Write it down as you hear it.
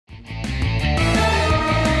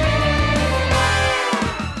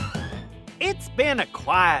been a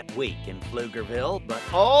quiet week in Pflugerville, but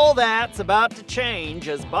all that's about to change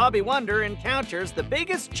as Bobby Wonder encounters the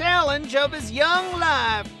biggest challenge of his young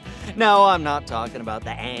life. No, I'm not talking about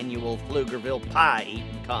the annual Pflugerville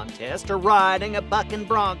pie-eating contest or riding a bucking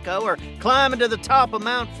bronco or climbing to the top of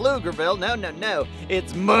Mount Pflugerville. No.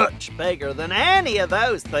 It's much bigger than any of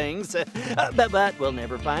those things. But we'll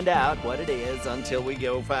never find out what it is until we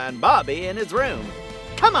go find Bobby in his room.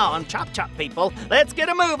 Come on, chop, people. Let's get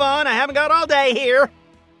a move on. I haven't got all day here.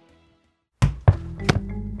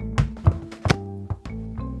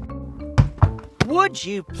 Would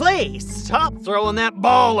you please stop throwing that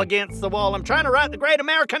ball against the wall? I'm trying to write the great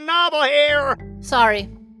American novel here. Sorry.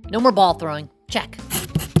 No more ball throwing. Check.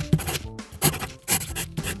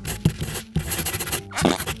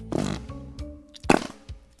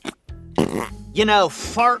 You know,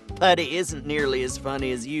 fart putty isn't nearly as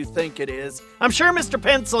funny as you think it is. I'm sure Mr.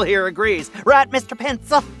 Pencil here agrees. Right, Mr.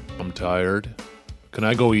 Pencil? I'm tired. Can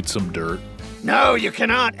I go eat some dirt? No, you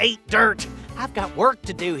cannot eat dirt. I've got work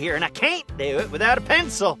to do here, and I can't do it without a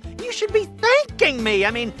pencil. You should be thanking me.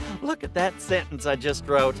 I mean, look at that sentence I just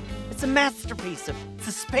wrote. It's a masterpiece of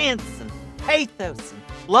suspense and pathos and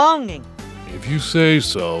longing. If you say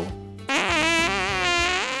so.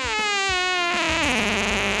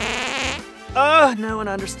 Oh, no one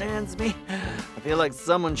understands me. I feel like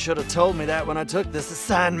someone should have told me that when I took this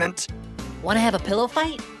assignment. Want to have a pillow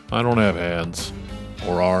fight? I don't have hands.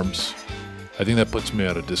 Or arms. I think that puts me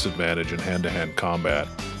at a disadvantage in hand-to-hand combat.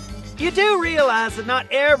 You do realize that not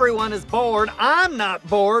everyone is bored. I'm not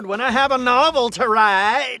bored when I have a novel to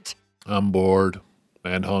write. I'm bored.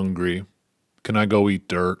 And hungry. Can I go eat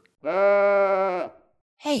dirt?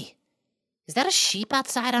 Hey, is that a sheep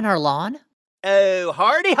outside on our lawn? Oh,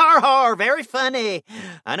 hardy har, very funny.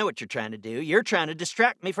 I know what you're trying to do. You're trying to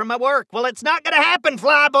distract me from my work. Well, it's not going to happen,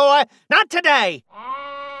 Flyboy. Not today.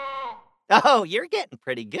 Oh, you're getting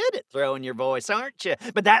pretty good at throwing your voice, aren't you?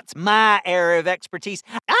 But that's my area of expertise.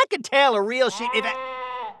 I could tell a real sheep if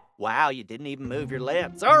Wow, you didn't even move your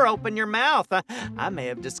lips or open your mouth. I may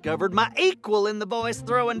have discovered my equal in the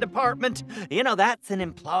voice-throwing department. You know, that's an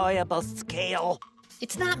employable skill.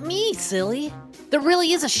 It's not me, silly. There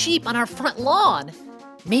really is a sheep on our front lawn.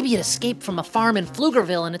 Maybe it escaped from a farm in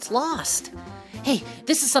Pflugerville and it's lost. Hey,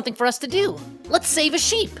 this is something for us to do. Let's save a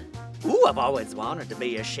sheep. Ooh, I've always wanted to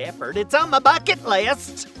be a shepherd. It's on my bucket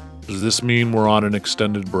list. Does this mean we're on an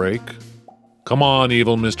extended break? Come on,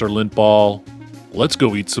 evil Mr. Lintball. Let's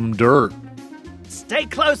go eat some dirt. Stay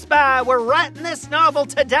close by. We're writing this novel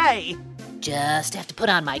today. Just have to put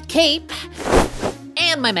on my cape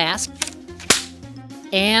and my mask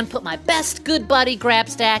and put my best good buddy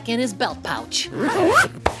Grabstack in his belt pouch.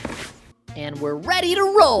 And we're ready to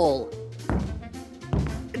roll.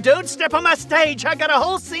 Don't step on my stage. I got a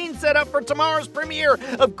whole scene set up for tomorrow's premiere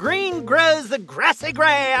of Green Grows the Grassy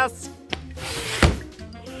Grass.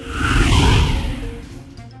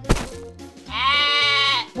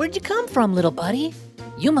 Where'd you come from, little buddy?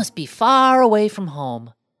 You must be far away from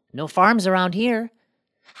home. No farms around here.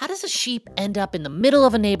 How does a sheep end up in the middle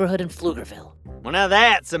of a neighborhood in Pflugerville? Well, now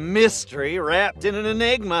that's a mystery wrapped in an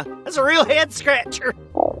enigma. That's a real head-scratcher.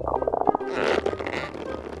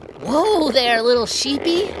 Whoa there, little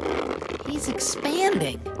sheepy. He's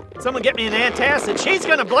expanding. Someone get me an antacid. She's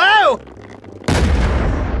gonna blow!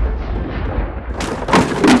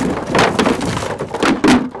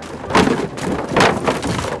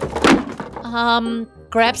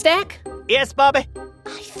 Grabstack? Yes, Bobby? I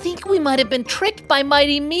think we might have been tricked by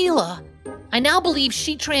Mighty Mila. I now believe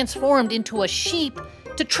she transformed into a sheep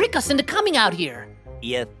to trick us into coming out here.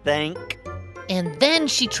 You think? And then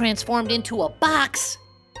she transformed into a box,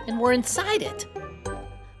 and we're inside it.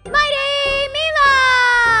 Mighty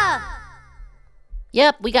Mila!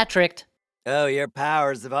 Yep, we got tricked. Oh, your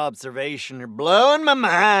powers of observation are blowing my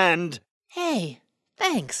mind. Hey,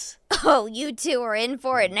 thanks. Oh, you two are in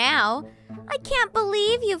for it now. I can't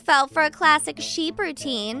believe you fell for a classic sheep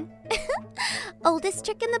routine. Oldest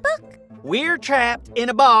trick in the book. We're trapped in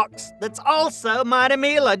a box that's also Mighty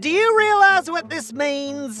Mila. Do you realize what this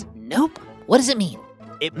means? Nope. What does it mean?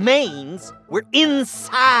 It means we're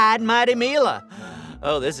inside Mighty Mila.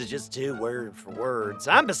 Oh, this is just too word for words.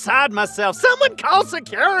 I'm beside myself. Someone call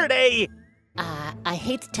security! I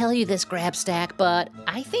hate to tell you this, Grabstack, but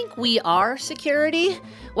I think we are security.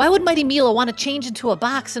 Why would Mighty Mila want to change into a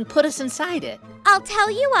box and put us inside it? I'll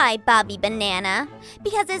tell you why, Bobby Banana.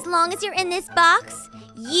 Because as long as you're in this box,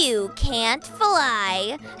 you can't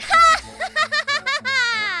fly.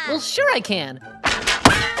 Well, sure I can.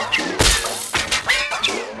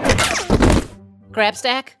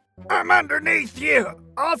 Grabstack? I'm underneath you.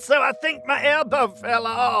 Also, I think my elbow fell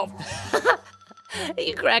off.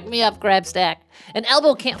 You crack me up, Grabstack. An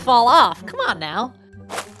elbow can't fall off. Come on now.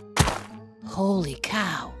 Holy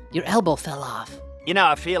cow, your elbow fell off. You know,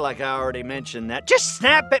 I feel like I already mentioned that. Just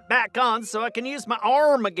snap it back on so I can use my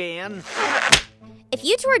arm again. If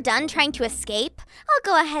you two are done trying to escape, I'll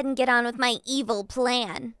go ahead and get on with my evil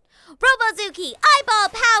plan. Robozuki, eyeball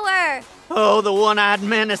power! Oh, the one-eyed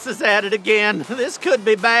menace is at it again. This could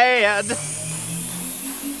be bad.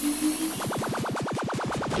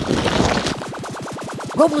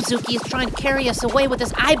 Robozuki is trying to carry us away with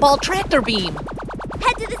his eyeball tractor beam.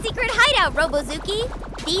 Head to the secret hideout, Robozuki.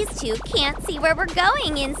 These two can't see where we're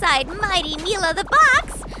going inside Mighty Mila the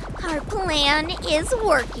Box. Our plan is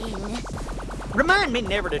working. Remind me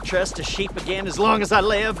never to trust a sheep again as long as I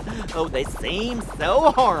live. Oh, they seem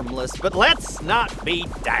so harmless, but let's not be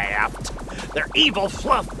daft. They're evil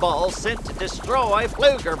fluff balls sent to destroy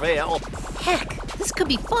Pflugerville. Heck, this could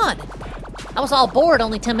be fun. I was all bored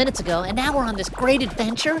only 10 minutes ago, and now we're on this great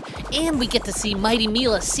adventure, and we get to see Mighty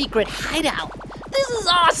Mila's secret hideout. This is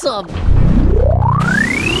awesome!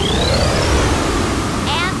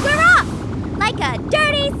 And we're off! Like a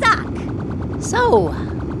dirty sock! So,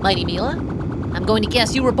 Mighty Mila, I'm going to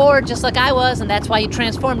guess you were bored just like I was, and that's why you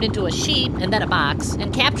transformed into a sheep and then a box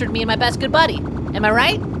and captured me and my best good buddy. Am I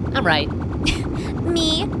right? I'm right.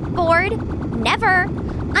 Me? Bored? Never.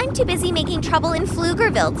 I'm too busy making trouble in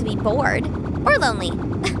Pflugerville to be bored. Or lonely.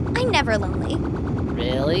 I'm never lonely.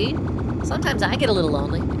 Really? Sometimes I get a little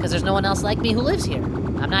lonely because there's no one else like me who lives here.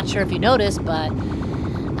 I'm not sure if you noticed, but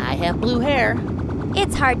I have blue hair.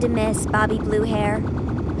 It's hard to miss, Bobby Blue Hair.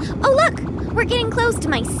 Oh, look! We're getting close to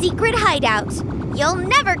my secret hideout. You'll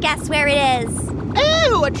never guess where it is.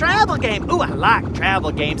 Ooh, a travel game. Ooh, I like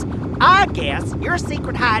travel games. I guess your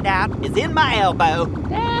secret hideout is in my elbow.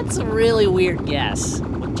 That's a really weird guess.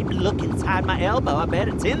 Would you look inside my elbow? I bet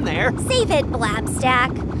it's in there. Save it,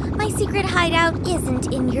 Blabstack. My secret hideout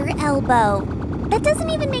isn't in your elbow. That doesn't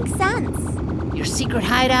even make sense. Your secret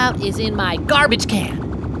hideout is in my garbage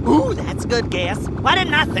can. Ooh, that's a good guess. Why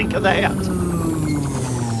didn't I think of that?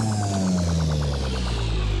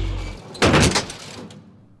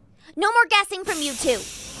 No more guessing from you two.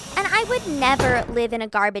 And I would never live in a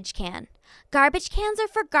garbage can. Garbage cans are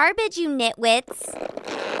for garbage, you nitwits.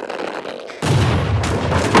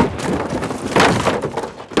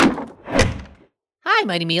 Hi,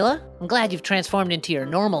 Mighty Mila. I'm glad you've transformed into your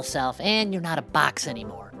normal self and you're not a box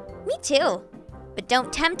anymore. Me too. But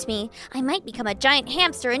don't tempt me. I might become a giant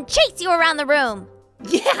hamster and chase you around the room.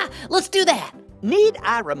 Yeah, let's do that. Need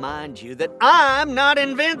I remind you that I'm not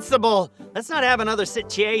invincible? Let's not have another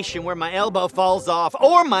situation where my elbow falls off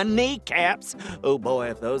or my kneecaps. Oh boy,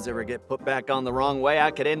 if those ever get put back on the wrong way, I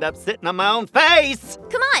could end up sitting on my own face.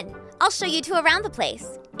 Come on, I'll show you two around the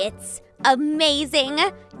place. It's amazing.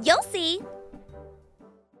 You'll see.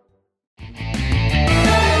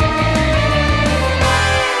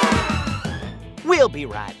 We'll be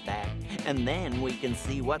right back, and then we can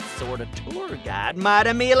see what sort of tour guide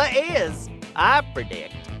Mighty Mila is. I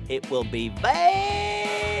predict it will be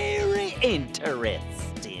very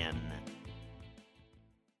interesting.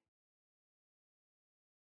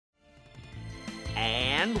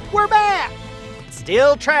 And we're back!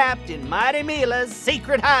 Still trapped in Mighty Mila's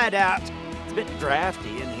secret hideout. It's a bit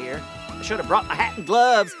drafty in here. I should have brought my hat and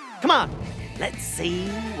gloves. Come on, let's see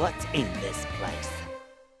what's in this place.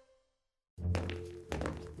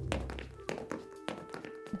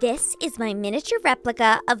 This is my miniature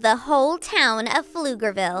replica of the whole town of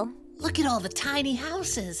Pflugerville. Look at all the tiny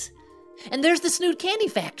houses. And there's the Snoot Candy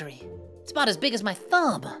Factory. It's about as big as my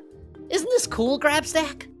thumb. Isn't this cool,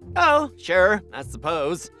 Grabstack? Oh, sure, I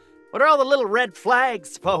suppose. What are all the little red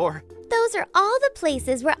flags for? Those are all the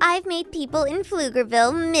places where I've made people in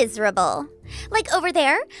Pflugerville miserable. Like over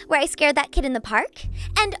there, where I scared that kid in the park.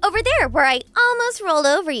 And over there, where I almost rolled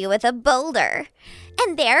over you with a boulder.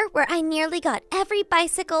 And there, where I nearly got every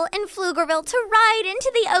bicycle in Pflugerville to ride into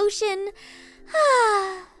the ocean.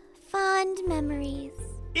 Ah, fond memories.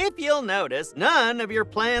 If you'll notice, none of your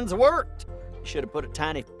plans worked. You should have put a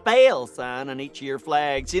tiny fail sign on each of your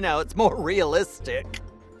flags. You know, it's more realistic.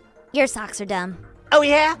 Your socks are dumb. Oh,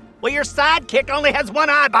 yeah? Well, your sidekick only has one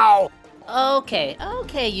eyeball. Okay,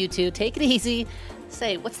 you two, take it easy.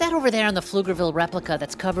 Say, what's that over there on the Pflugerville replica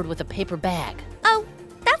that's covered with a paper bag? Oh,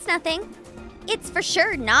 that's nothing. It's for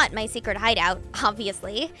sure not my secret hideout,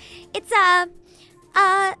 obviously. It's a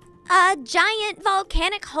giant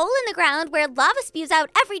volcanic hole in the ground where lava spews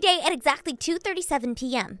out every day at exactly 2:37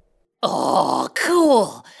 p.m. Oh,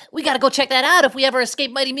 cool. We gotta go check that out if we ever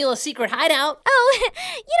escape Mighty Mila's secret hideout. Oh,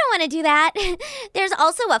 you don't want to do that. There's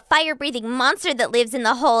also a fire-breathing monster that lives in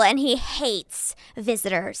the hole, and he hates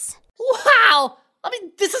visitors. Wow! I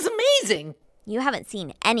mean, this is amazing. You haven't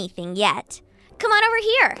seen anything yet. Come on over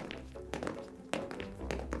here.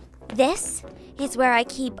 This is where I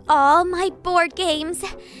keep all my board games.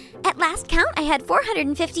 At last count, I had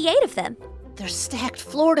 458 of them. They're stacked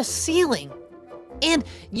floor to ceiling. And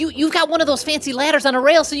you've got one of those fancy ladders on a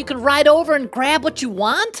rail so you can ride over and grab what you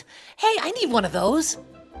want? Hey, I need one of those.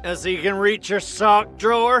 So you can reach your sock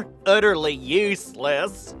drawer? Utterly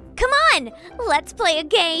useless. Come on, let's play a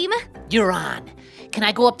game. You're on. Can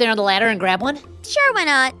I go up there on the ladder and grab one? Sure, why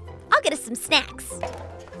not? I'll get us some snacks.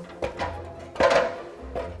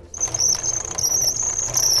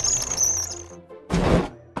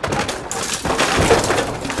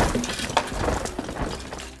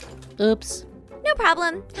 Oops. No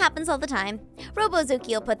problem. Happens all the time. Robozuki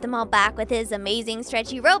will put them all back with his amazing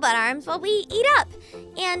stretchy robot arms while we eat up.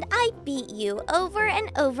 And I beat you over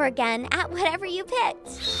and over again at whatever you picked.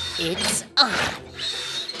 It's on.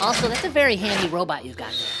 Also, that's a very handy robot you've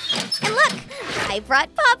got there. And look, I brought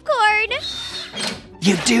popcorn.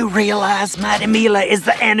 You do realize Mighty Mila is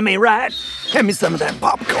the enemy, right? Hand me some of that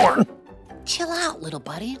popcorn. Chill out, little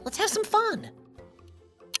buddy. Let's have some fun.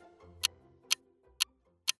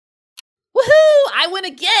 Woohoo! I win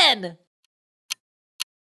again!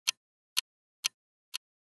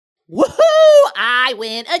 Woohoo! I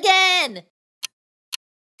win again!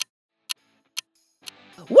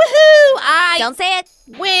 Woohoo! Don't say it.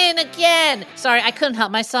 Win again! Sorry, I couldn't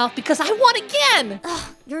help myself because I won again!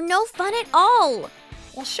 Ugh, you're no fun at all.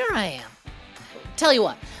 Well, sure I am. Tell you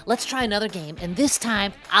what, let's try another game, and this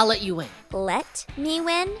time I'll let you win. Let me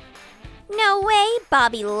win? No way,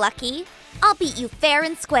 Bobby Lucky. I'll beat you fair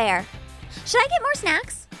and square. Should I get more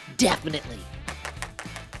snacks? Definitely.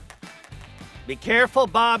 Be careful,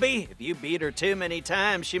 Bobby. If you beat her too many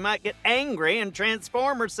times, she might get angry and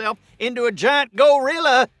transform herself into a giant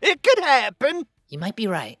gorilla. It could happen. You might be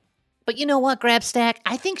right. But you know what, Grabstack?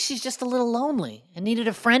 I think she's just a little lonely and needed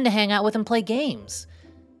a friend to hang out with and play games.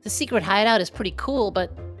 The secret hideout is pretty cool,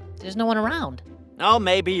 but there's no one around. Oh,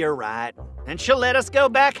 maybe you're right. And she'll let us go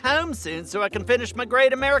back home soon so I can finish my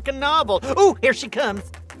great American novel. Ooh, here she comes.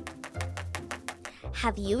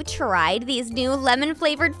 Have you tried these new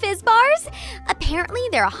lemon-flavored fizz bars? Apparently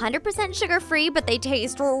they're 100% sugar-free, but they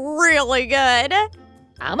taste really good.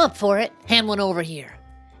 I'm up for it. Hand one over here.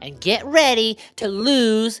 And get ready to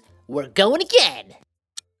lose. We're going again.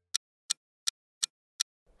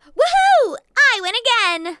 Woohoo! I win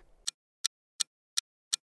again!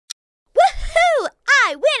 Woohoo!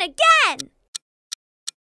 I win again!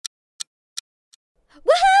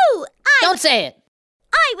 Woohoo! Don't say it.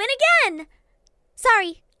 I win again!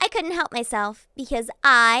 Sorry, I couldn't help myself because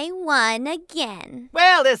I won again.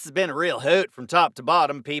 Well, this has been a real hoot from top to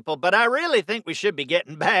bottom, people, but I really think we should be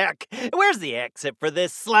getting back. Where's the exit for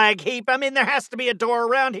this slag heap? I mean, there has to be a door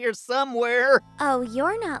around here somewhere. Oh,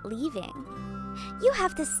 you're not leaving. You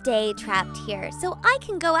have to stay trapped here so I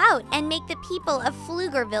can go out and make the people of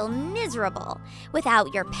Pflugerville miserable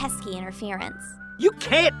without your pesky interference. You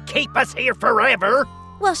can't keep us here forever.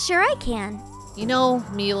 Well, sure I can. You know,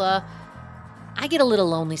 Mila, I get a little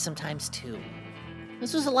lonely sometimes too.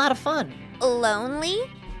 This was a lot of fun. Lonely?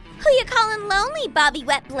 Who you calling lonely, Bobby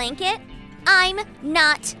Wet Blanket? I'm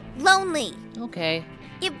not lonely. Okay.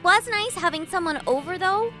 It was nice having someone over,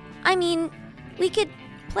 though. I mean, we could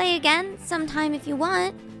play again sometime if you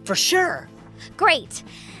want. For sure. Great.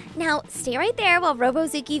 Now, stay right there while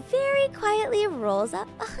Robozuki very quietly rolls up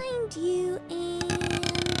behind you and...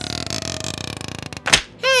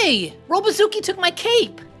 Hey! Robozuki took my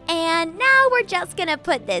cape! And now we're just gonna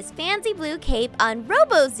put this fancy blue cape on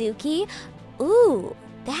Robozuki. Ooh,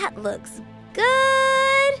 that looks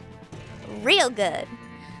good. Real good.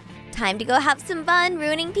 Time to go have some fun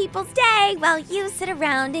ruining people's day while you sit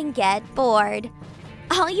around and get bored.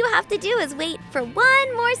 All you have to do is wait for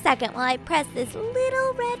one more second while I press this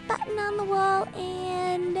little red button on the wall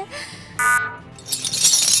and...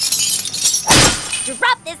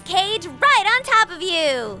 drop this cage right on top of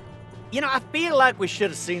you! You know, I feel like we should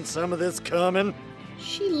have seen some of this coming.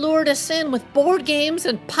 She lured us in with board games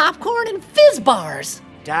and popcorn and fizz bars.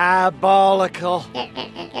 Diabolical.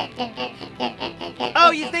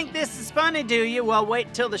 Oh, you think this is funny, do you? Well,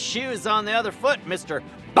 wait till the shoe's on the other foot, Mr.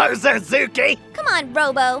 Bozozuki. Come on,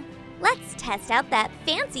 Robo. Let's test out that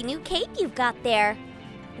fancy new cape you've got there.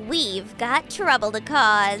 We've got trouble to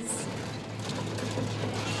cause.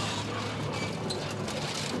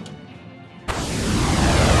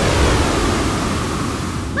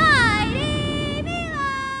 Mighty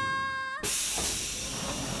Mila!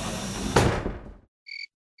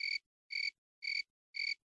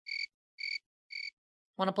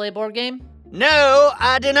 Want to play a board game? No,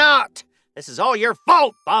 I do not. This is all your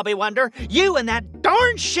fault, Bobby Wonder. You and that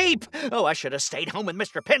darn sheep. Oh, I should have stayed home with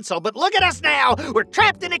Mr. Pencil, but look at us now. We're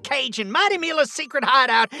trapped in a cage in Mighty Mila's secret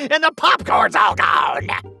hideout, and the popcorn's all gone.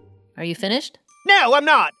 Are you finished? No, I'm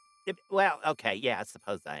not. Well, okay, yeah, I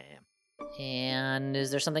suppose I am. And is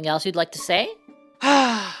there something else you'd like to say?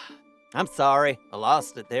 I'm sorry. I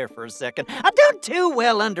lost it there for a second. I don't do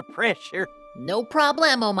well under pressure. No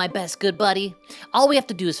problemo, my best good buddy. All we have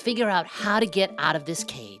to do is figure out how to get out of this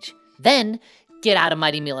cage. Then get out of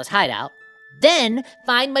Mighty Mila's hideout. Then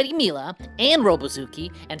find Mighty Mila and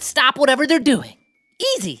Robozuki and stop whatever they're doing.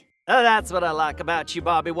 Easy. Oh, that's what I like about you,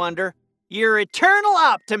 Bobby Wonder. Your eternal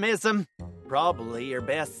optimism. Probably your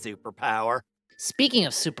best superpower. Speaking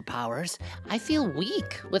of superpowers, I feel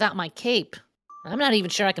weak without my cape. I'm not even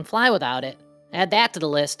sure I can fly without it. Add that to the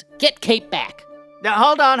list. Get cape back. Now,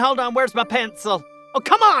 hold on. Where's my pencil? Oh,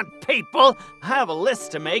 come on, people. I have a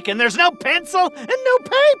list to make, and there's no pencil and no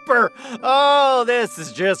paper. Oh, this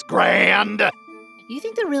is just grand. You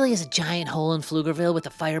think there really is a giant hole in Pflugerville with a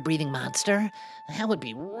fire-breathing monster? That would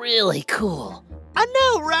be really cool. I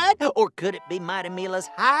know, right? Or could it be Mighty Mila's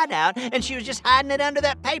hideout, and she was just hiding it under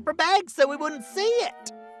that paper bag so we wouldn't see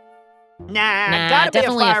it? Nah, gotta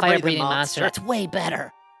definitely be a fire-breathing monster. That's way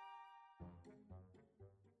better.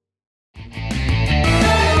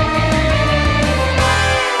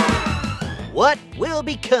 What will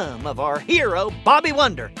become of our hero, Bobby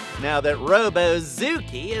Wonder, now that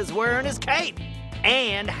Robozuki is wearing his cape?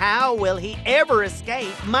 And how will he ever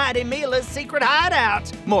escape Mighty Mila's secret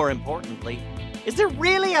hideout? More importantly, is there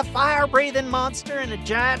really a fire-breathing monster in a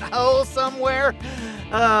giant hole somewhere?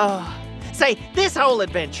 Oh, say, this whole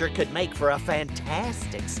adventure could make for a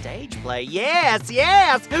fantastic stage play. Yes.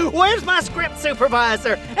 Where's my script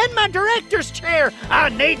supervisor and my director's chair? I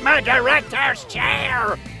need my director's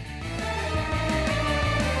chair.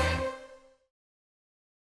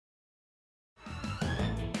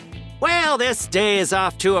 Well, this day is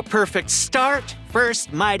off to a perfect start.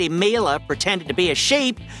 First, Mighty Mila pretended to be a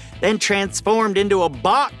sheep, then transformed into a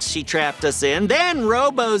box she trapped us in. Then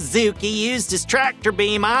Robozuki used his tractor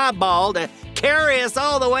beam eyeball to carry us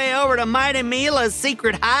all the way over to Mighty Mila's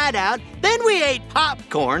secret hideout. Then we ate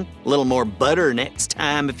popcorn. A little more butter next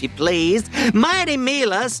time, if you please. Mighty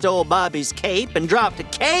Mila stole Bobby's cape and dropped a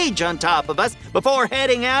cage on top of us before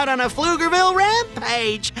heading out on a Pflugerville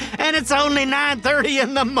rampage. And it's only 9:30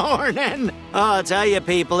 in the morning. Oh, I tell you,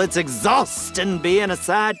 people, it's exhausting being a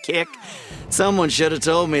sidekick. Someone should have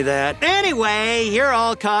told me that. Anyway, you're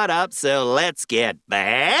all caught up, so let's get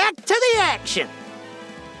back to the action.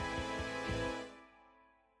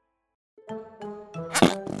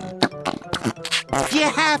 You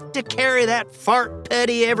have to carry that fart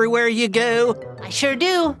putty everywhere you go. I sure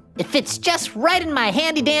do. It fits just right in my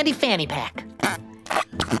handy-dandy fanny pack.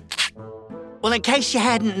 Well, in case you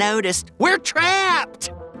hadn't noticed, we're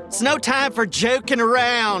trapped. It's no time for joking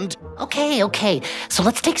around. Okay. So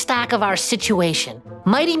let's take stock of our situation.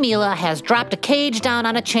 Mighty Mila has dropped a cage down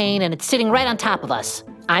on a chain and it's sitting right on top of us.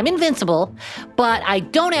 I'm invincible, but I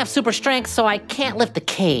don't have super strength, so I can't lift the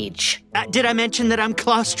cage. Did I mention that I'm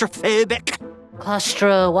claustrophobic?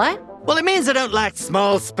 What? Well, it means I don't like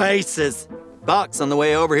small spaces. Box on the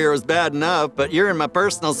way over here was bad enough, but you're in my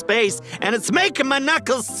personal space, and it's making my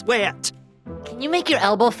knuckles sweat. Can you make your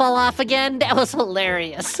elbow fall off again? That was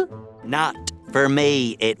hilarious. Not for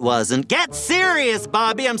me, it wasn't. Get serious,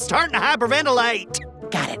 Bobby. I'm starting to hyperventilate.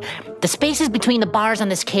 Got it. The spaces between the bars on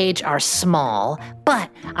this cage are small, but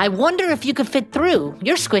I wonder if you could fit through.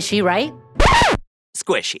 You're squishy, right?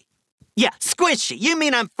 Squishy. Yeah, squishy. You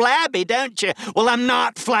mean I'm flabby, don't you? Well, I'm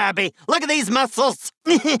not flabby. Look at these muscles.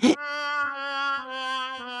 Well,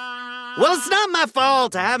 it's not my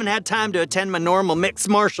fault. I haven't had time to attend my normal mixed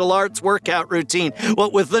martial arts workout routine.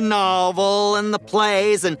 What with the novel and the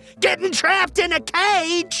plays and getting trapped in a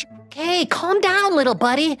cage. Okay, calm down, little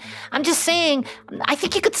buddy. I'm just saying, I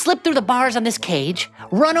think you could slip through the bars on this cage,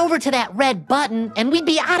 run over to that red button, and we'd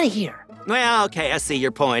be out of here. Well, okay, I see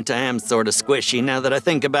your point. I am sort of squishy now that I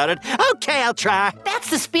think about it. Okay, I'll try.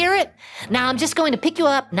 That's the spirit. Now I'm just going to pick you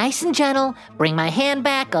up nice and gentle, bring my hand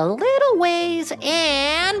back a little ways,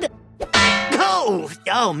 and...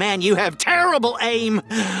 Oh, man, you have terrible aim.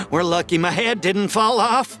 We're lucky my head didn't fall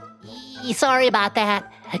off. Sorry about that.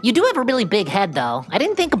 You do have a really big head, though. I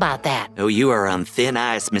didn't think about that. Oh, you are on thin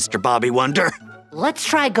ice, Mr. Bobby Wonder. Let's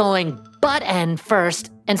try going butt end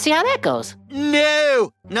first and see how that goes.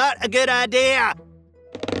 No, not a good idea.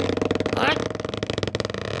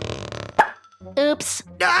 Oops.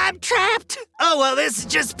 I'm trapped. Oh, well, this is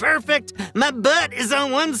just perfect. My butt is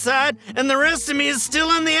on one side, and the rest of me is still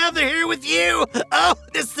on the other here with you. Oh,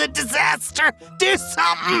 this is a disaster. Do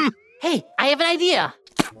something. Hey, I have an idea.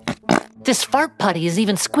 This fart putty is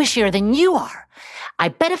even squishier than you are. I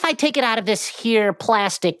bet if I take it out of this here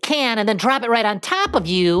plastic can and then drop it right on top of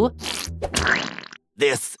you...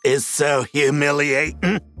 This is so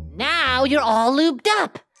humiliating. Now you're all lubed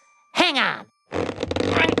up. Hang on.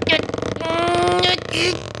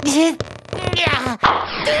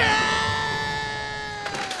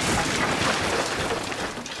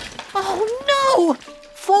 Oh no!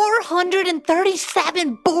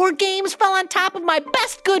 437 board games fell on top of my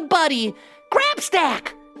best good buddy,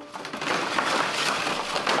 Grabstack.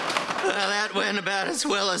 Well, that went about as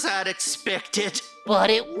well as I'd expected. But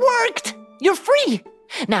it worked. You're free.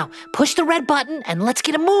 Now, push the red button and let's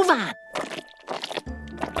get a move on.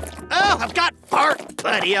 Oh, I've got fart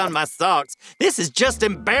putty on my socks. This is just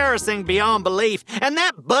embarrassing beyond belief. And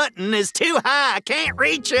that button is too high. I can't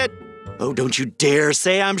reach it. Oh, don't you dare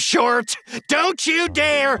say I'm short. Don't you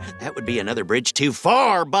dare. That would be another bridge too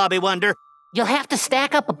far, Bobby Wonder. You'll have to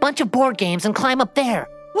stack up a bunch of board games and climb up there.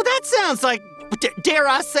 Well, that sounds like, dare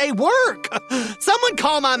I say, work. Someone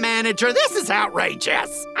call my manager. This is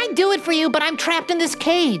outrageous. I'd do it for you, but I'm trapped in this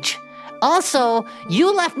cage. Also,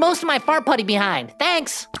 you left most of my fart putty behind.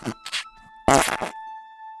 Thanks.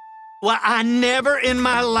 Well, I never in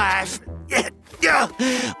my life...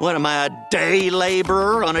 What am I, a day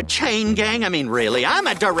laborer on a chain gang? I mean, really, I'm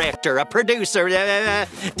a director, a producer.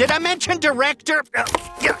 Did I mention director?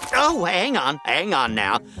 Oh, hang on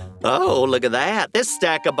now. Oh, look at that. This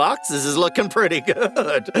stack of boxes is looking pretty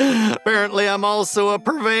good. Apparently, I'm also a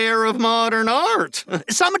purveyor of modern art.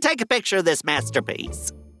 Someone take a picture of this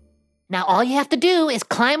masterpiece. Now all you have to do is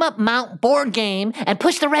climb up Mount Board Game and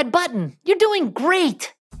push the red button. You're doing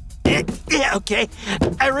great. Yeah, okay.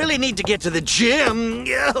 I really need to get to the gym.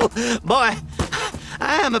 Oh, boy,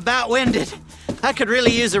 I am about winded. I could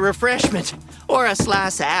really use a refreshment or a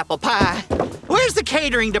slice of apple pie. Where's the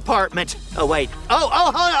catering department? Oh, wait. Oh,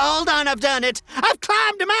 hold on. I've done it. I've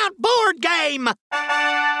climbed Mount Board Game.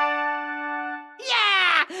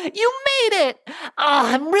 Yeah, you made it. Oh,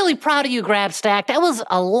 I'm really proud of you, Grabstack. That was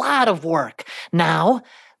a lot of work. Now,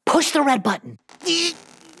 push the red button.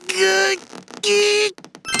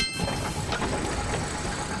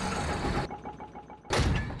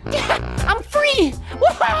 I'm free!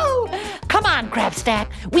 Woohoo! Come on, Grabstack.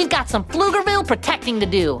 We've got some Pflugerville protecting to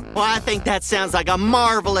do. Well, I think that sounds like a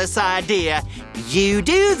marvelous idea. You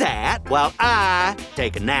do that while I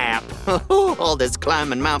take a nap. All this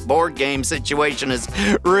climbing Mount Board Game situation has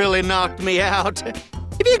really knocked me out.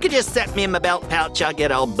 If you could just set me in my belt pouch, I'll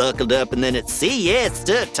get all buckled up, and then it's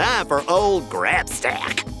time for old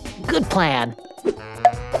Grabstack. Good plan.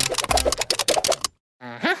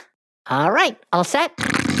 Uh-huh. All right, all set?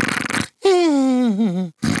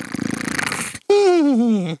 You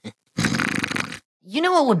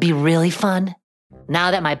know what would be really fun?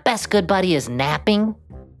 Now that my best good buddy is napping,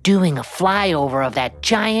 doing a flyover of that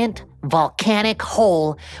giant volcanic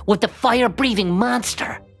hole with the fire-breathing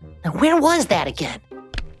monster. Now, where was that again?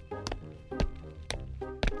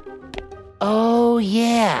 Oh,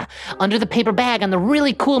 yeah, under the paper bag on the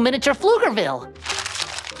really cool miniature Pflugerville.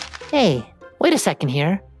 Hey, wait a second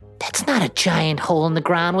here. That's not a giant hole in the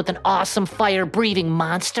ground with an awesome fire-breathing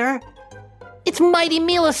monster. It's Mighty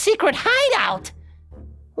Mila's secret hideout.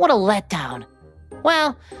 What a letdown.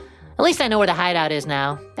 Well, at least I know where the hideout is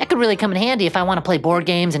now. That could really come in handy if I want to play board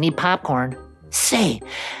games and eat popcorn. Say,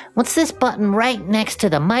 what's this button right next to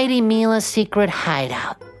the Mighty Mila's secret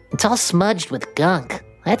hideout? It's all smudged with gunk.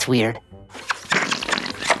 That's weird.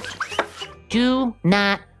 Do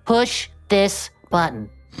not push this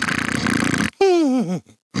button. I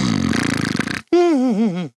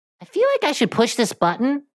feel like I should push this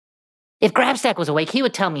button. If Grabstack was awake, he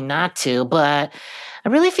would tell me not to, but I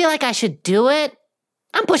really feel like I should do it.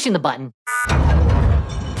 I'm pushing the button.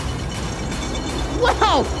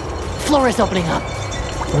 Whoa! Floor is opening up.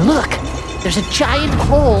 Look, there's a giant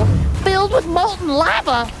hole filled with molten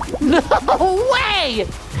lava. No way!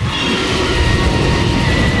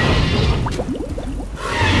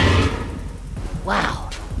 Wow,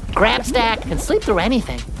 Grabstack can sleep through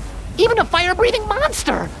anything. Even a fire-breathing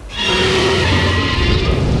monster!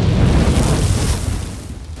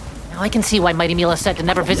 Now I can see why Mighty Mila said to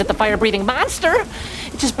never visit the fire-breathing monster.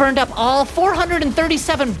 It just burned up all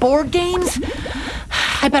 437 board games.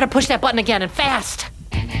 I better push that button again and fast.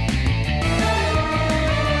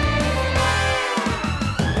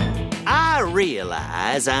 I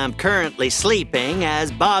realize I'm currently sleeping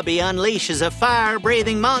as Bobby unleashes a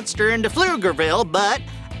fire-breathing monster into Pflugerville, but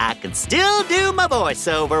I can still do my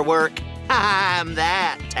voiceover work. I'm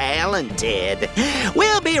that talented.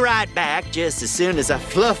 We'll be right back just as soon as I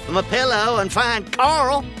fluff my pillow and find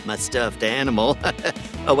Carl, my stuffed animal.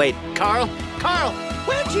 Oh, wait, Carl? Carl!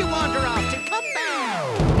 Where'd you wander off to? Come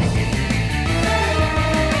back!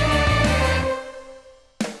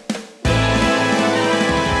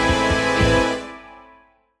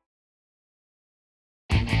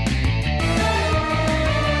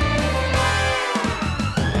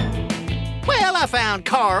 Well, I found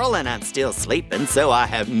Carl, and I'm still sleeping, so I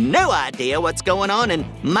have no idea what's going on in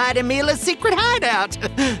Mighty Mila's secret hideout.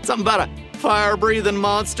 Something about a fire-breathing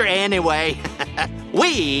monster. Anyway,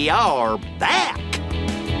 we are back.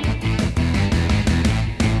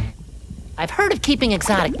 I've heard of keeping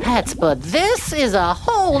exotic pets, but this is a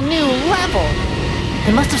whole new level.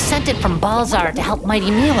 They must have sent it from Balzar to help Mighty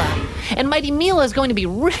Mila. And Mighty Mila is going to be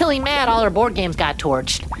really mad all her board games got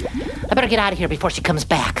torched. I better get out of here before she comes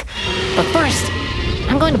back. But first,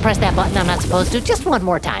 I'm going to press that button I'm not supposed to just one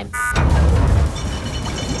more time.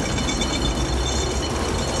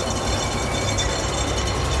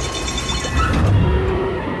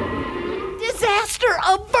 Disaster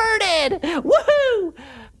averted! Woohoo!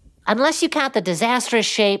 Unless you count the disastrous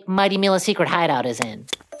shape Mighty Mila's secret hideout is in.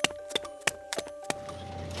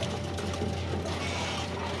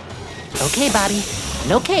 Okay, Bobby,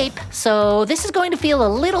 no cape, so this is going to feel a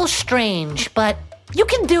little strange, but you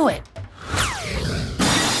can do it.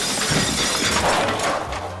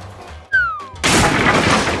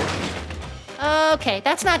 Okay,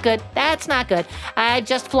 that's not good. That's not good. I've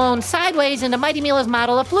just flown sideways into Mighty Mila's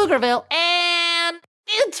model of Pflugerville, and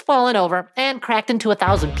it's fallen over and cracked into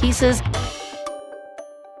 1,000 pieces.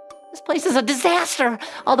 This place is a disaster.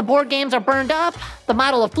 All the board games are burned up, the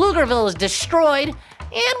model of Pflugerville is destroyed,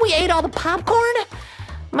 and we ate all the popcorn?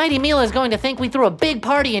 Mighty Mila is going to think we threw a big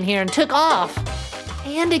party in here and took off.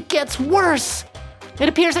 And it gets worse. It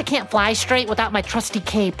appears I can't fly straight without my trusty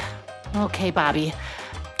cape. Okay, Bobby.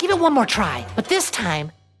 Give it one more try, but this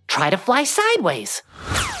time, try to fly sideways.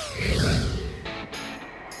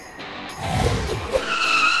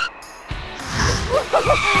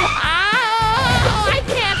 I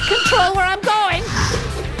can't control where I'm going.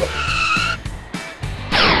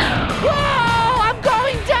 Whoa, I'm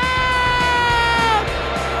going down!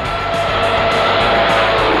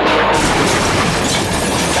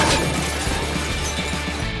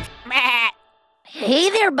 Hey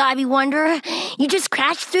there, Bobby Wonder. You just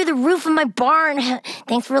crashed through the roof of my barn.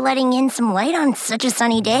 Thanks for letting in some light on such a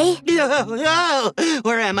sunny day. Oh,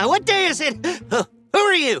 where am I? What day is it? Oh, who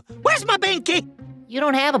are you? Where's my binky? You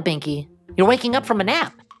don't have a binky. You're waking up from a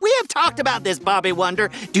nap. We have talked about this, Bobby Wonder.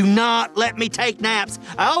 Do not let me take naps.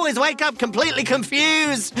 I always wake up completely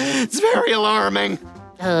confused. It's very alarming.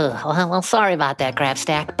 Well, sorry about that,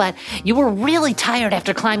 Grabstack, but you were really tired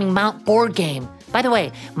after climbing Mount Board Game. By the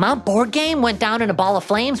way, Mount Board Game went down in a ball of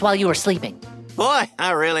flames while you were sleeping. Boy,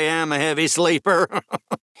 I really am a heavy sleeper.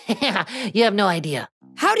 Yeah, you have no idea.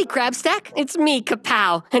 Howdy, Crabstack. It's me,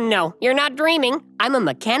 Kapow. And no, you're not dreaming. I'm a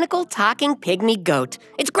mechanical talking pygmy goat.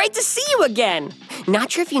 It's great to see you again.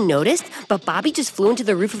 Not sure if you noticed, but Bobby just flew into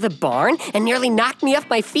the roof of the barn and nearly knocked me off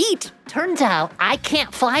my feet. Turns out I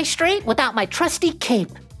can't fly straight without my trusty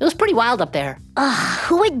cape. It was pretty wild up there.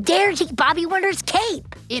 Who would dare take Bobby Wonder's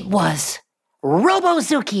cape? It was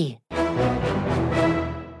Robozuki.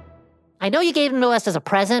 I know you gave him to us as a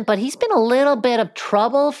present, but he's been a little bit of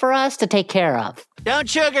trouble for us to take care of. Don't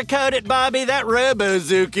sugarcoat it, Bobby. That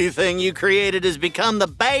Robozuki thing you created has become the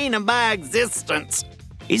bane of my existence.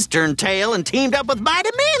 He's turned tail and teamed up with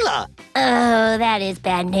Mighty Mila. Oh, that is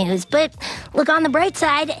bad news. But look on the bright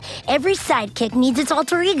side. Every sidekick needs its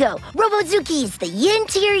alter ego. Robozuki's the yin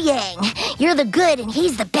to your yang. You're the good and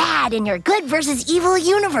he's the bad in your good versus evil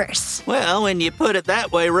universe. Well, when you put it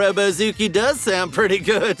that way, Robozuki does sound pretty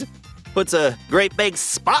good. Puts a great big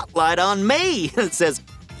spotlight on me. It says,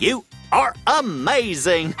 "You are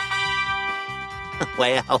amazing."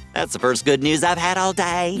 Well, that's the first good news I've had all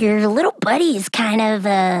day. Your little buddy is kind of,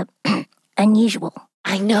 unusual.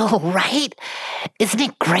 I know, right? Isn't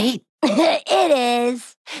it great? It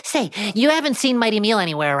is. Say, you haven't seen Mighty Mila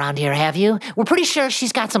anywhere around here, have you? We're pretty sure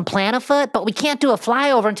she's got some plan afoot, but we can't do a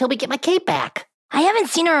flyover until we get my cape back. I haven't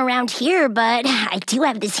seen her around here, but I do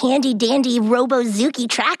have this handy-dandy Robozuki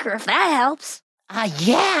tracker, if that helps.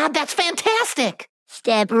 Yeah, that's fantastic.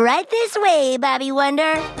 Step right this way, Bobby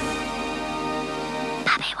Wonder.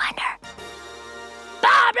 Bobby Wonder.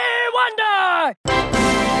 Bobby Wonder!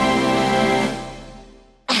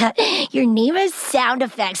 Your Neva's sound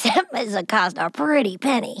effects must have cost a pretty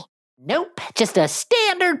penny. Nope, just a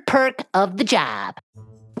standard perk of the job.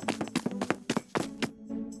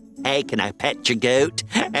 Hey, can I pet your goat?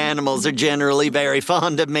 Animals are generally very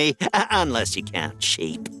fond of me, unless you count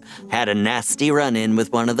sheep. Had a nasty run-in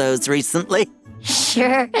with one of those recently.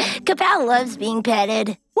 Sure, Kapow loves being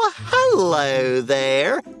petted. Well, hello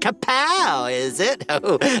there. Kapow, is it?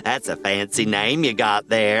 Oh, that's a fancy name you got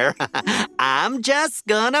there. I'm just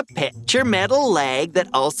gonna pet your metal leg that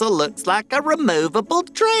also looks like a removable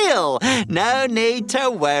drill. No need to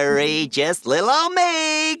worry, just little old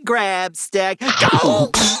me, Grabstack. Go!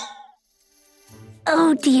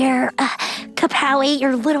 Oh dear, Kapow ate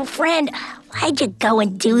your little friend. Why'd you go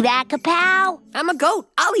and do that, Kapow? I'm a goat.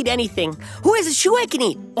 I'll eat anything. Who has a shoe I can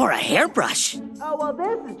eat? Or a hairbrush? Oh, well,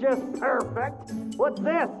 this is just perfect. What's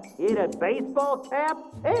this? Eat a baseball cap?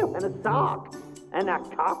 Ew, and a sock. And a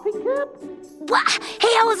coffee cup? What? Hey,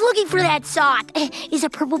 I was looking for that sock. Is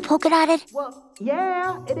it purple polka dotted? Well,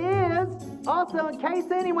 yeah, it is. Also, in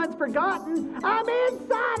case anyone's forgotten, I'm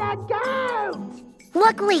inside a goat!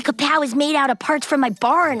 Luckily, Kapow is made out of parts from my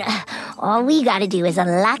barn. All we gotta do is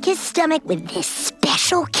unlock his stomach with this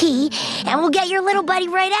special key, and we'll get your little buddy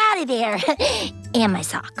right out of there. And my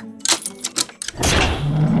sock.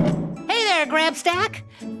 Hey there, Grabstack.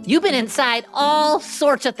 You've been inside all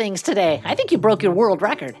sorts of things today. I think you broke your world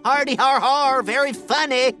record. Hardy har har, very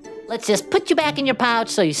funny. Let's just put you back in your pouch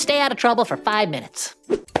so you stay out of trouble for 5 minutes.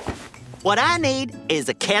 What I need is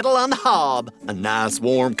a kettle on the hob, a nice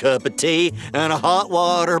warm cup of tea, and a hot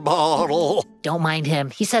water bottle. Don't mind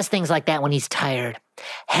him. He says things like that when he's tired.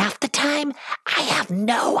 Half the time, I have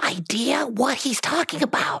no idea what he's talking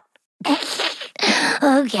about.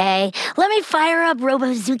 Okay, let me fire up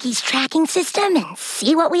Robozuki's tracking system and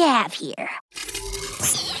see what we have here.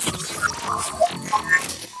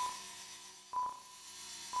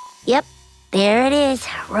 Yep, there it is.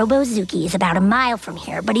 Robozuki is about a mile from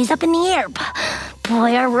here, but he's up in the air.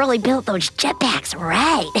 Boy, I really built those jetpacks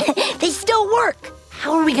right. They still work.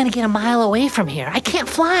 How are we going to get a mile away from here? I can't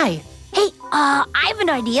fly. Hey, I have an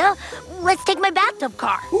idea. Let's take my bathtub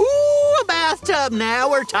car. Ooh, a bathtub, now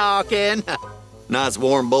we're talking. Nice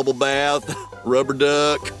warm bubble bath, rubber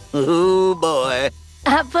duck. Ooh, boy.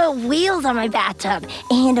 I put wheels on my bathtub,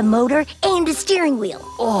 and a motor, and a steering wheel.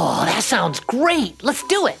 Oh, that sounds great. Let's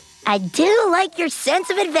do it. I do like your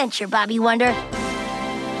sense of adventure, Bobby Wonder.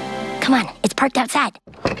 Come on, it's parked outside.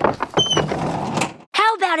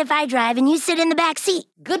 How about if I drive and you sit in the back seat?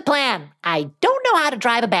 Good plan. I don't know how to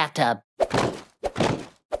drive a bathtub.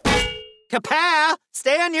 Kapow,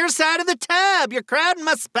 stay on your side of the tub. You're crowding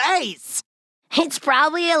my space. It's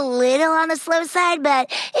probably a little on the slow side, but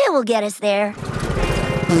it will get us there.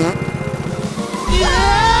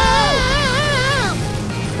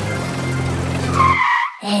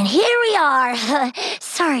 And here we are.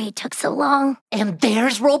 Sorry it took so long. And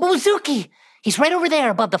there's Robozuki. He's right over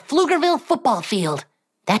there above the Pflugerville football field.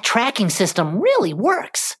 That tracking system really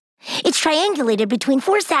works. It's triangulated between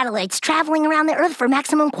 4 satellites traveling around the Earth for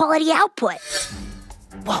maximum quality output.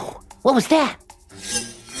 Whoa, what was that?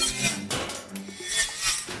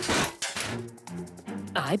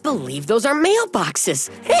 I believe those are mailboxes.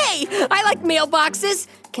 Hey, I like mailboxes.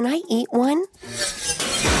 Can I eat one?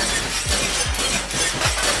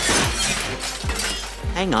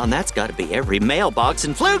 Hang on, that's got to be every mailbox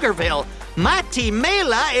in Pflugerville. Mighty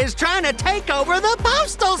Mila is trying to take over the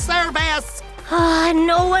postal service.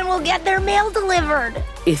 No one will get their mail delivered.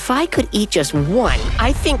 If I could eat just one,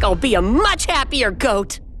 I think I'll be a much happier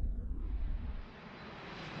goat.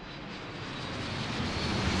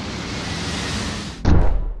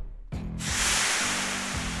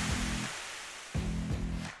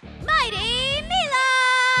 Mighty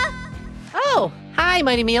Mila! Oh, hi,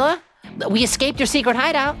 Mighty Mila. We escaped your secret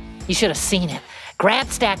hideout. You should have seen it.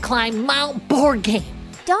 Grabstack climbed Mount Board Game.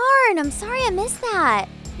 Darn, I'm sorry I missed that.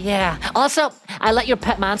 Yeah. Also, I let your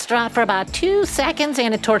pet monster out for about 2 seconds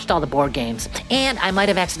and it torched all the board games. And I might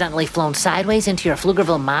have accidentally flown sideways into your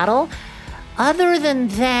Pflugerville model. Other than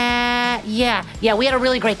that, yeah, we had a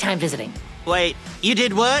really great time visiting. Wait, you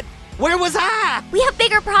did what? Where was I? We have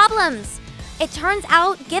bigger problems. It turns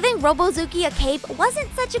out giving Robozuki a cape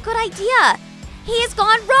wasn't such a good idea. He has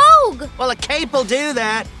gone rogue. Well, a cape will do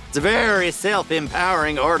that. It's a very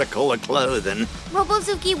self-empowering article of clothing.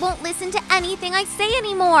 Robozuki won't listen to anything I say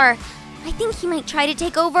anymore. I think he might try to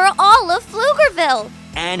take over all of Pflugerville.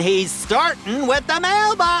 And he's starting with the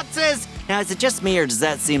mailboxes. Now, is it just me or does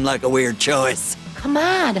that seem like a weird choice? Come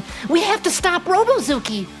on, we have to stop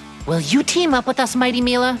Robozuki. Will you team up with us, Mighty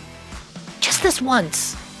Mila? Just this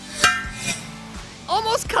once.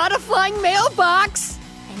 Almost caught a flying mailbox.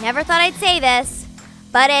 I never thought I'd say this,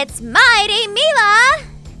 but it's Mighty Mila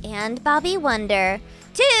and Bobby Wonder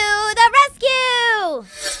to the rescue!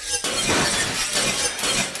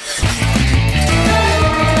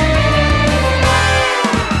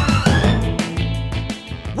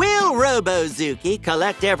 Will Robozuki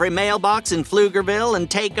collect every mailbox in Pflugerville and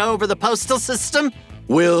take over the postal system?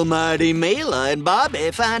 Will Mighty Mila and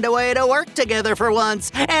Bobby find a way to work together for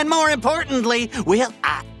once? And more importantly, will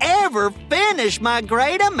I ever finish my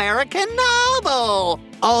great American novel?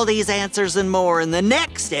 All these answers and more in the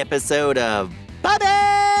next episode of Bobby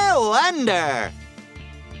Wonder.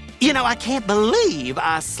 You know, I can't believe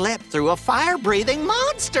I slept through a fire-breathing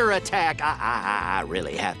monster attack. I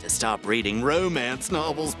really have to stop reading romance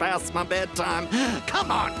novels past my bedtime.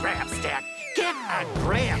 Come on, Grabstack, get a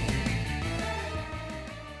grip.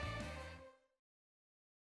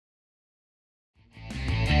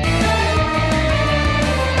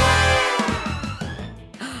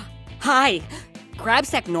 Hi.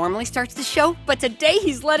 Grabstack normally starts the show, but today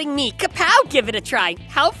he's letting me, Kapow, give it a try.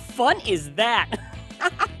 How fun is that?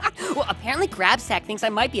 Well, apparently Grabstack thinks I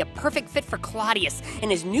might be a perfect fit for Claudius in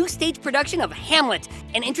his new stage production of Hamlet,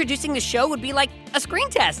 and introducing the show would be like a screen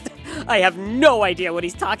test. I have no idea what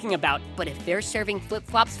he's talking about, but if they're serving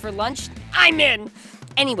flip-flops for lunch, I'm in.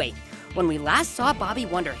 Anyway, when we last saw Bobby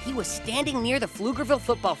Wonder, he was standing near the Pflugerville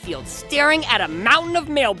football field, staring at a mountain of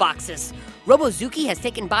mailboxes. Robozuki has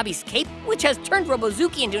taken Bobby's cape, which has turned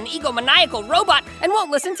Robozuki into an egomaniacal robot and won't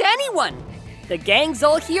listen to anyone. The gang's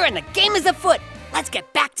all here and the game is afoot. Let's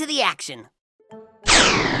get back to the action.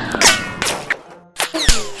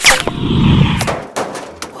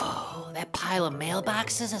 Whoa, that pile of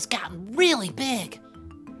mailboxes has gotten really big.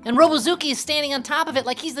 And Robozuki is standing on top of it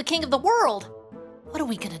like he's the king of the world. What are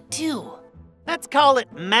we gonna do? Let's call it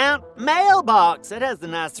Mount Mailbox. It has a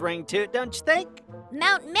nice ring to it, don't you think?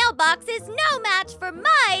 Mount Mailbox is no match for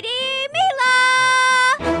Mighty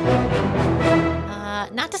Mila!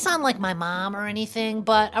 Not to sound like my mom or anything,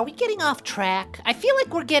 but are we getting off track? I feel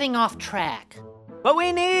like we're getting off track. But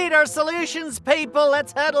we need our solutions, people.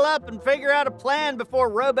 Let's huddle up and figure out a plan before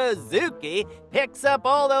Robozuki picks up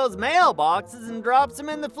all those mailboxes and drops them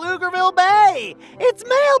in the Pflugerville Bay. It's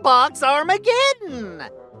Mailbox Armageddon.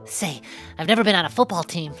 Say, I've never been on a football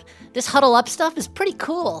team. This huddle up stuff is pretty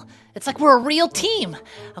cool. It's like we're a real team.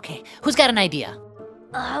 Okay, who's got an idea?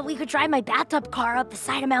 We could drive my bathtub car up the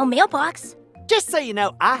side of Mount Mailbox. Just so you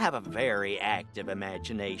know, I have a very active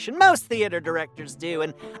imagination. Most theater directors do,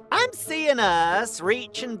 and I'm seeing us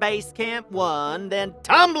reaching Base Camp 1, then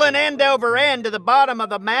tumbling end over end to the bottom of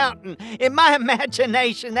the mountain. In my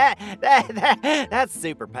imagination, that's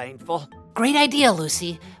super painful. Great idea,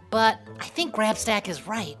 Lucy, but I think Grabstack is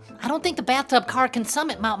right. I don't think the bathtub car can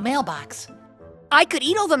summit Mount Mailbox. I could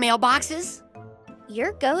eat all the mailboxes.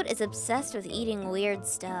 Your goat is obsessed with eating weird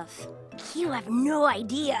stuff. You have no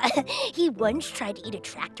idea. He once tried to eat a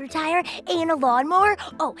tractor tire and a lawnmower.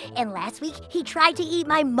 Oh, and last week he tried to eat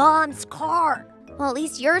my mom's car. Well, at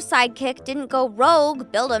least your sidekick didn't go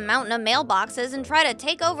rogue, build a mountain of mailboxes, and try to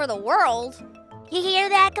take over the world. You hear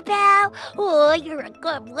that, Kapow? Oh, you're a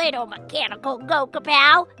good little mechanical goat,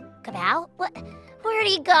 Kapow. Kapow? What? Where'd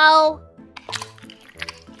he go?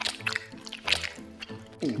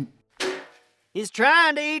 He's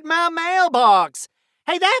trying to eat my mailbox.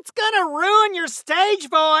 Hey, that's gonna ruin your stage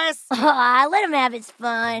voice. Aw, let him have his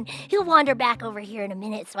fun. He'll wander back over here in a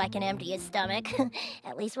minute so I can empty his stomach.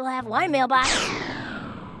 At least we'll have one mailbox.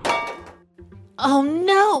 Oh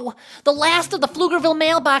no! The last of the Pflugerville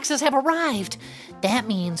mailboxes have arrived. That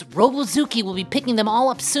means Robozuki will be picking them all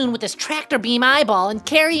up soon with his tractor beam eyeball and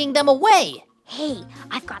carrying them away. Hey,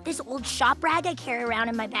 I've got this old shop rag I carry around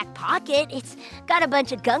in my back pocket. It's got a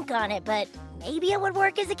bunch of gunk on it, but maybe it would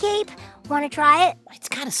work as a cape. Want to try it? It's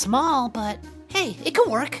kind of small, but hey, it could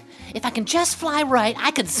work. If I can just fly right,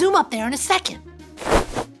 I could zoom up there in a second.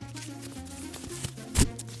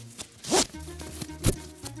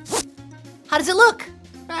 How does it look?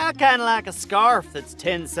 Kind of like a scarf that's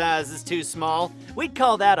 10 sizes too small. We'd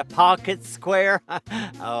call that a pocket square.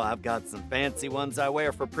 Oh, I've got some fancy ones I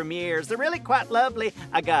wear for premieres. They're really quite lovely.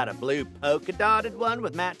 I got a blue polka-dotted one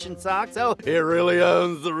with matching socks. Oh, it really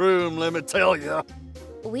owns the room, let me tell you.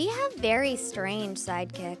 We have very strange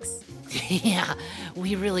sidekicks. Yeah,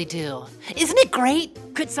 we really do. Isn't it great?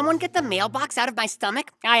 Could someone get the mailbox out of my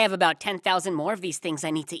stomach? I have about 10,000 more of these things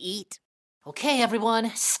I need to eat. Okay, everyone,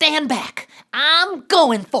 stand back. I'm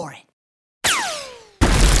going for it.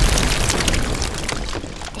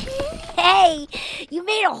 Hey, you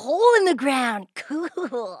made a hole in the ground.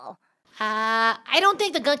 Cool. I don't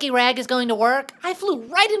think the gunky rag is going to work. I flew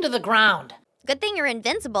right into the ground. Good thing you're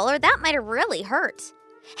invincible, or that might have really hurt.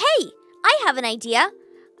 Hey, I have an idea.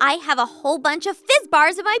 I have a whole bunch of fizz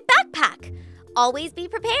bars in my backpack. Always be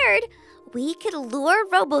prepared. We could lure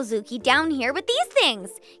Robozuki down here with these things.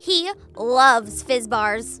 He loves fizz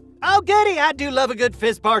bars. Oh, goody, I do love a good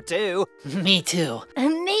fizz bar, too. Me too.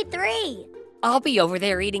 Me three. I'll be over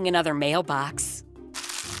there eating another mailbox.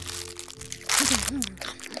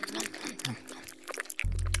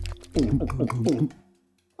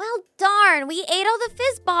 Well, darn, we ate all the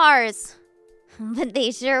fizz bars. But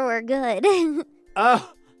they sure were good.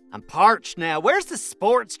 Oh, I'm parched now. Where's the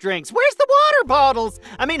sports drinks? Where's the water bottles?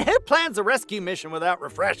 I mean, who plans a rescue mission without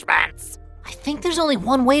refreshments? I think there's only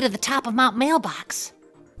one way to the top of Mount Mailbox.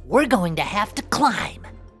 We're going to have to climb.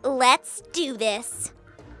 Let's do this.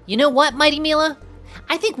 You know what, Mighty Mila?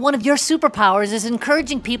 I think one of your superpowers is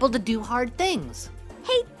encouraging people to do hard things.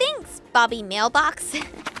 Hey, thanks, Bobby Mailbox.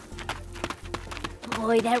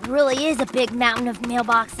 Boy, that really is a big mountain of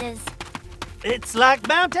mailboxes. It's like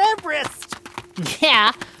Mount Everest.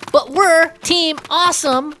 Yeah, but we're Team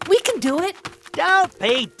Awesome. We can do it. Don't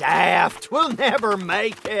be daft. We'll never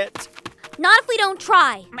make it. Not if we don't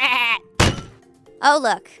try. Oh,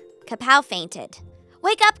 look. Kapow fainted.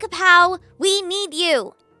 Wake up, Kapow. We need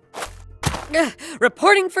you.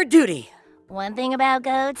 Reporting for duty. One thing about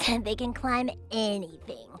goats, they can climb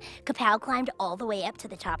anything. Kapow climbed all the way up to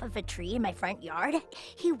the top of a tree in my front yard.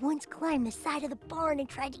 He once climbed the side of the barn and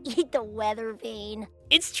tried to eat the weather vane.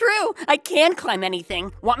 It's true. I can climb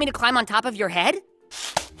anything. Want me to climb on top of your head?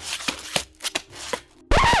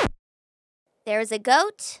 There's a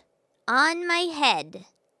goat on my head.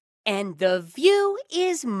 And the view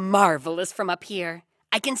is marvelous from up here.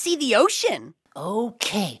 I can see the ocean.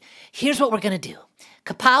 Okay, here's what we're gonna do.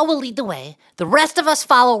 Kapow will lead the way. The rest of us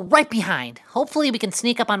follow right behind. Hopefully we can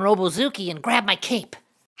sneak up on Robozuki and grab my cape.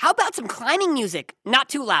 How about some climbing music? Not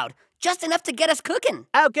too loud. Just enough to get us cooking.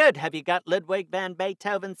 Oh, good. Have you got Ludwig van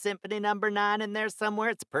Beethoven's Symphony No. 9 in there somewhere?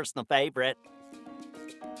 It's a personal favorite.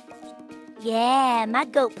 Yeah, my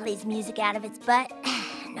goat plays music out of its butt.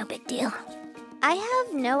 No big deal. I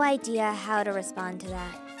have no idea how to respond to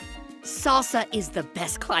that. Salsa is the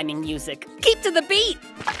best climbing music. Keep to the beat.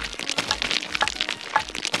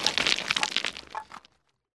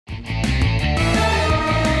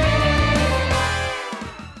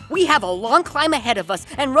 We have a long climb ahead of us,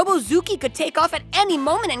 and Robozuki could take off at any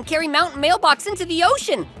moment and carry Mountain Mailbox into the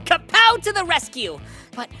ocean. Kapow to the rescue!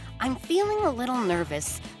 But I'm feeling a little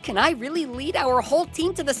nervous. Can I really lead our whole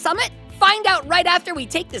team to the summit? Find out right after we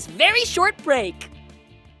take this very short break.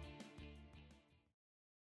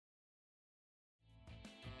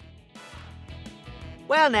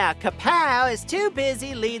 Well, now, Kapow is too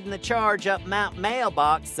busy leading the charge up Mount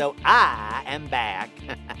Mailbox, so I am back.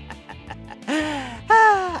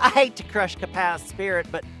 I hate to crush Kapow's spirit,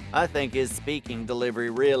 but I think his speaking delivery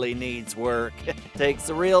really needs work. It takes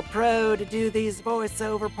a real pro to do these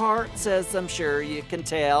voiceover parts, as I'm sure you can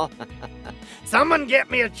tell. Someone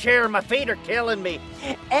get me a chair, my feet are killing me.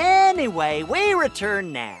 Anyway, we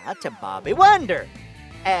return now to Bobby Wonder,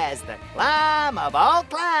 as the climb of all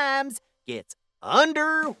climbs gets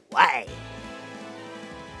underway.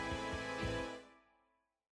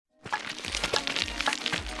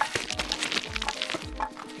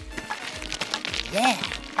 Yeah,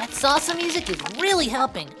 that salsa music is really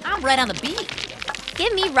helping. I'm right on the beat.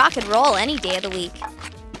 Give me rock and roll any day of the week.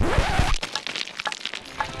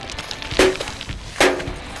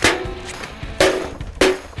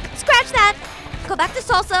 Scratch that! Go back to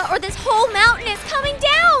salsa or this whole mountain is coming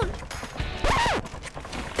down!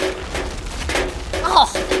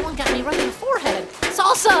 Oh, that one got me right in the forehead.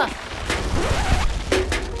 Salsa!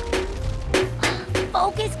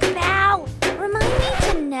 Focus, Kapow! Remind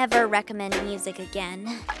me to never recommend music again.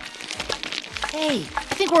 Hey,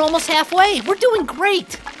 I think we're almost halfway. We're doing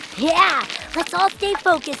great. Yeah, let's all stay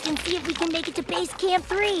focused and see if we can make it to Base Camp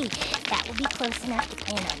 3. That will be close enough to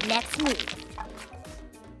plan our next move.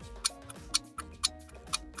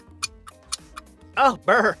 Oh,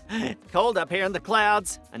 brr. It's cold up here in the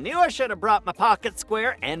clouds. I knew I should have brought my pocket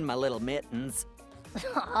square and my little mittens.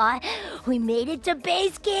 Aw, we made it to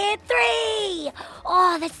Base Camp 3!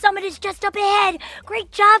 Oh, the summit is just up ahead.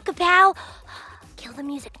 Great job, Kapow. Kill the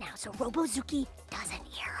music now so Robozuki doesn't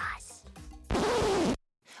hear us.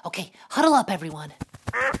 Okay, huddle up, everyone.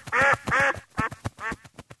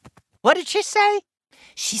 What did she say?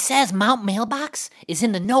 She says Mount Mailbox is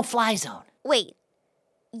in the no-fly zone. Wait,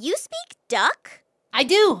 you speak duck? I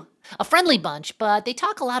do. A friendly bunch, but they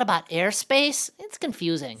talk a lot about airspace. It's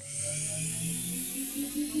confusing.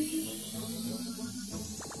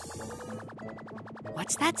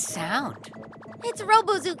 What's that sound? It's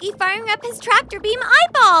Robozuki firing up his tractor beam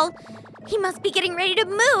eyeball. He must be getting ready to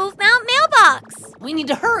move Mount Mailbox. We need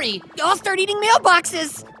to hurry. I'll start eating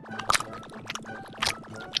mailboxes.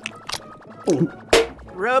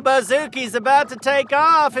 Robozuki's about to take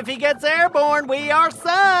off. If he gets airborne, we are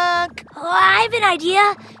sunk. Oh, I have an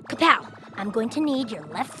idea. Kapow, I'm going to need your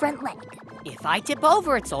left front leg. If I tip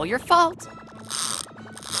over, it's all your fault.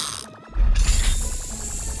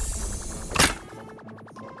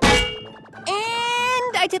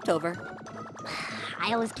 And I tipped over.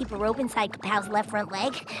 I always keep a rope inside Kapow's left front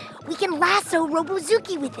leg. We can lasso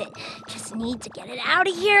Robozuki with it. Just need to get it out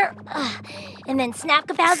of here. And then snap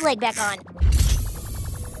Kapow's leg back on.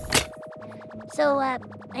 So,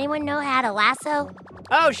 anyone know how to lasso?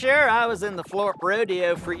 Oh, sure, I was in the Florp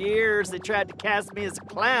Rodeo for years. They tried to cast me as a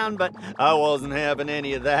clown, but I wasn't having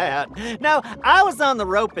any of that. No, I was on the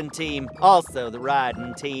roping team, also the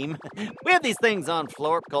riding team. We have these things on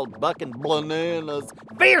Florp called bucking bananas.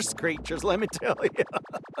 Fierce creatures, let me tell you.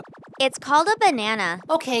 It's called a banana.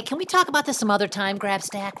 Okay, can we talk about this some other time,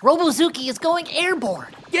 Grabstack? Robozuki is going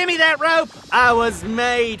airborne. Give me that rope. I was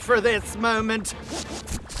made for this moment.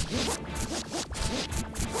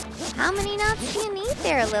 How many knots do you need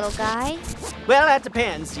there, little guy? Well, that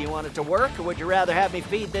depends. Do you want it to work, or would you rather have me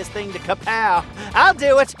feed this thing to Kapow? I'll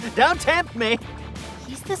do it. Don't tempt me.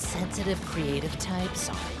 He's the sensitive, creative type.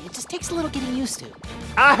 Sorry, it just takes a little getting used to.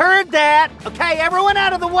 I heard that. Okay, everyone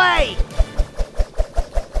out of the way.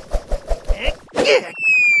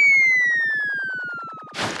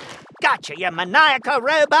 Gotcha, you maniacal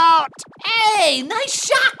robot. Hey, nice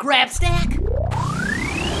shot, Grabstack.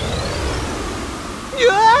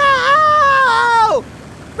 Whoa!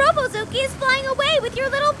 Robozuki is flying away with your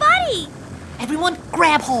little buddy. Everyone,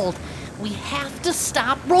 grab hold. We have to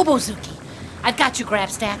stop Robozuki. I've got you,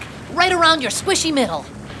 Grabstack, right around your squishy middle.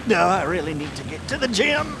 No, I really need to get to the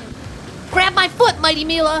gym. Grab my foot, Mighty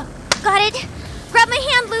Mila. Got it. Grab my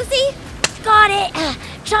hand, Lucy. Got it.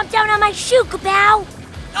 Chomp down on my shoe, Kapow.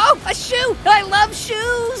 Oh, a shoe! I love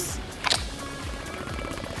shoes!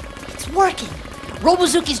 It's working.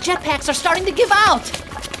 Robozuki's jetpacks are starting to give out.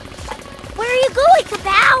 Where are you going,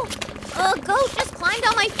 Kapow? A goat just climbed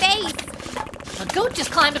on my face. A goat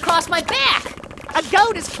just climbed across my back. A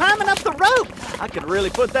goat is climbing up the rope. I could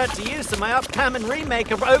really put that to use in my upcoming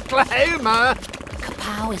remake of Oklahoma.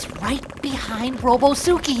 Kapow is right behind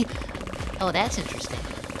Robozuki. Oh, that's interesting.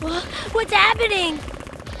 What's happening?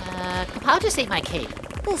 Kapow just ate my cape.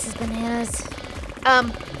 This is bananas.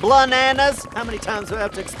 Bananas? How many times do I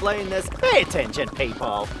have to explain this? Pay attention,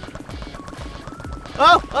 people.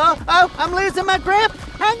 Oh, I'm losing my grip.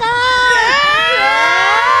 Hang on!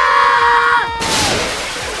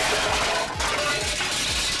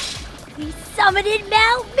 We summoned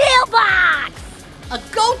Mount Mailbox! A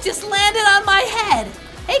goat just landed on my head.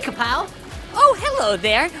 Hey, Kapow. Oh, hello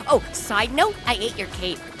there. Oh, side note, I ate your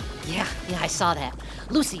cape. Yeah, I saw that.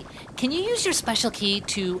 Lucy, can you use your special key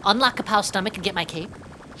to unlock Kapow's stomach and get my cape?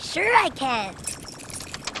 Sure I can.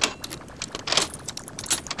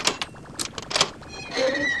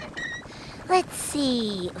 Let's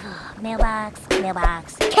see. Mailbox.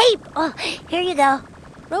 Cape! Oh, here you go.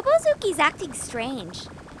 Robozuki's acting strange.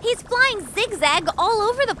 He's flying zigzag all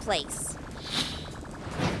over the place.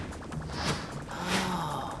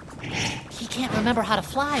 He can't remember how to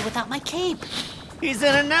fly without my cape. He's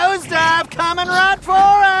in a nosedive coming right for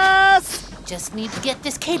us! Just need to get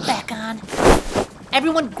this cape back on.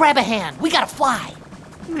 Everyone grab a hand. We gotta fly.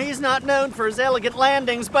 He's not known for his elegant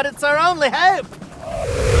landings, but it's our only hope.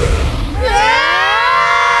 No!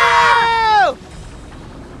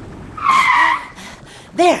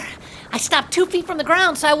 There. I stopped 2 feet from the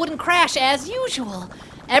ground so I wouldn't crash as usual.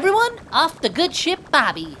 Everyone, off the good ship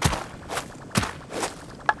Bobby.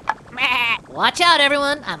 Watch out,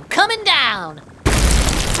 everyone. I'm coming down.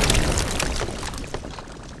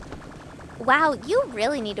 Wow, you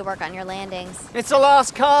really need to work on your landings. It's a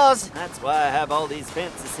lost cause. That's why I have all these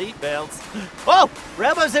fancy seatbelts. Whoa!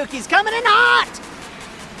 Robozuki's coming in hot!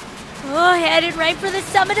 Oh, headed right for the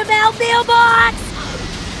summit of Mount Mailbox!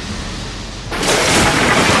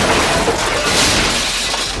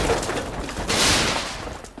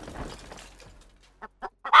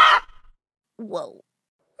 Whoa.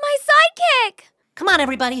 My sidekick! Come on,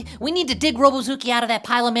 everybody. We need to dig Robozuki out of that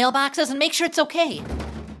pile of mailboxes and make sure it's okay.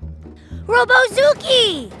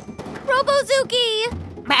 Robozuki! Robozuki!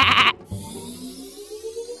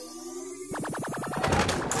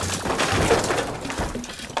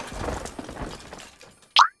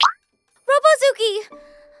 Robozuki!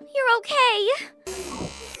 You're okay.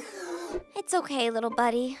 It's okay, little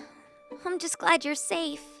buddy. I'm just glad you're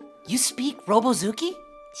safe. You speak Robozuki?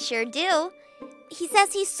 Sure do. He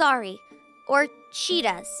says he's sorry. Or she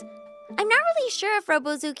does. I'm not really sure if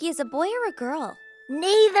Robozuki is a boy or a girl.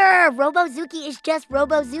 Neither! Robozuki is just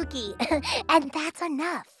Robozuki. And that's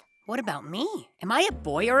enough. What about me? Am I a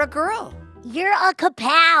boy or a girl? You're a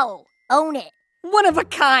Kapow. Own it. One of a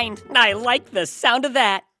kind. I like the sound of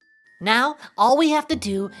that. Now, all we have to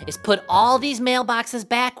do is put all these mailboxes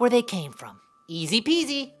back where they came from. Easy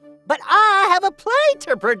peasy. But I have a play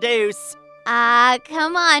to produce.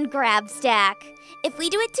 Come on, Grabstack. If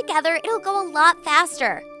we do it together, it'll go a lot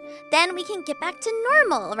faster. Then we can get back to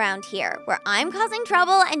normal around here, where I'm causing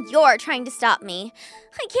trouble and you're trying to stop me.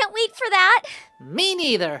 I can't wait for that. Me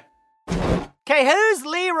neither. Okay, who's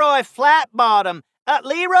Leroy Flatbottom?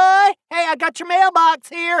 Leroy? Hey, I got your mailbox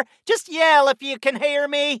here. Just yell if you can hear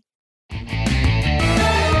me.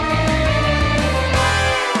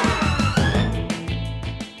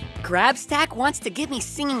 Grabstack wants to give me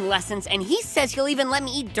singing lessons, and he says he'll even let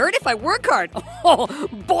me eat dirt if I work hard. Oh,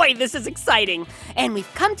 boy, this is exciting. And we've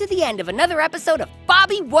come to the end of another episode of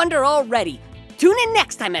Bobby Wonder already. Tune in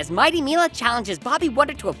next time as Mighty Mila challenges Bobby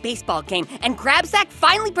Wonder to a baseball game, and Grabstack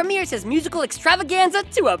finally premieres his musical extravaganza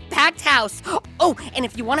to a packed house. Oh, and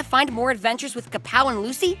if you want to find more adventures with Kapow and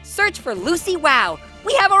Lucy, search for Lucy Wow.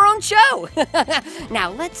 We have our own show.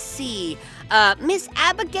 Now, let's see. Miss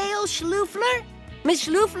Abigail Schloofler? Miss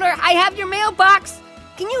Schloofler, I have your mailbox.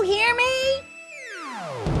 Can you hear me?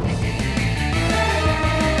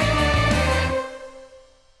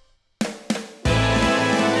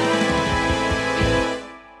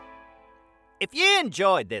 If you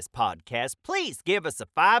enjoyed this podcast, please give us a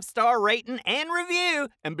 5-star rating and review,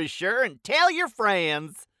 and be sure and tell your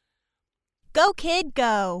friends. Go, kid,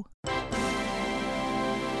 go.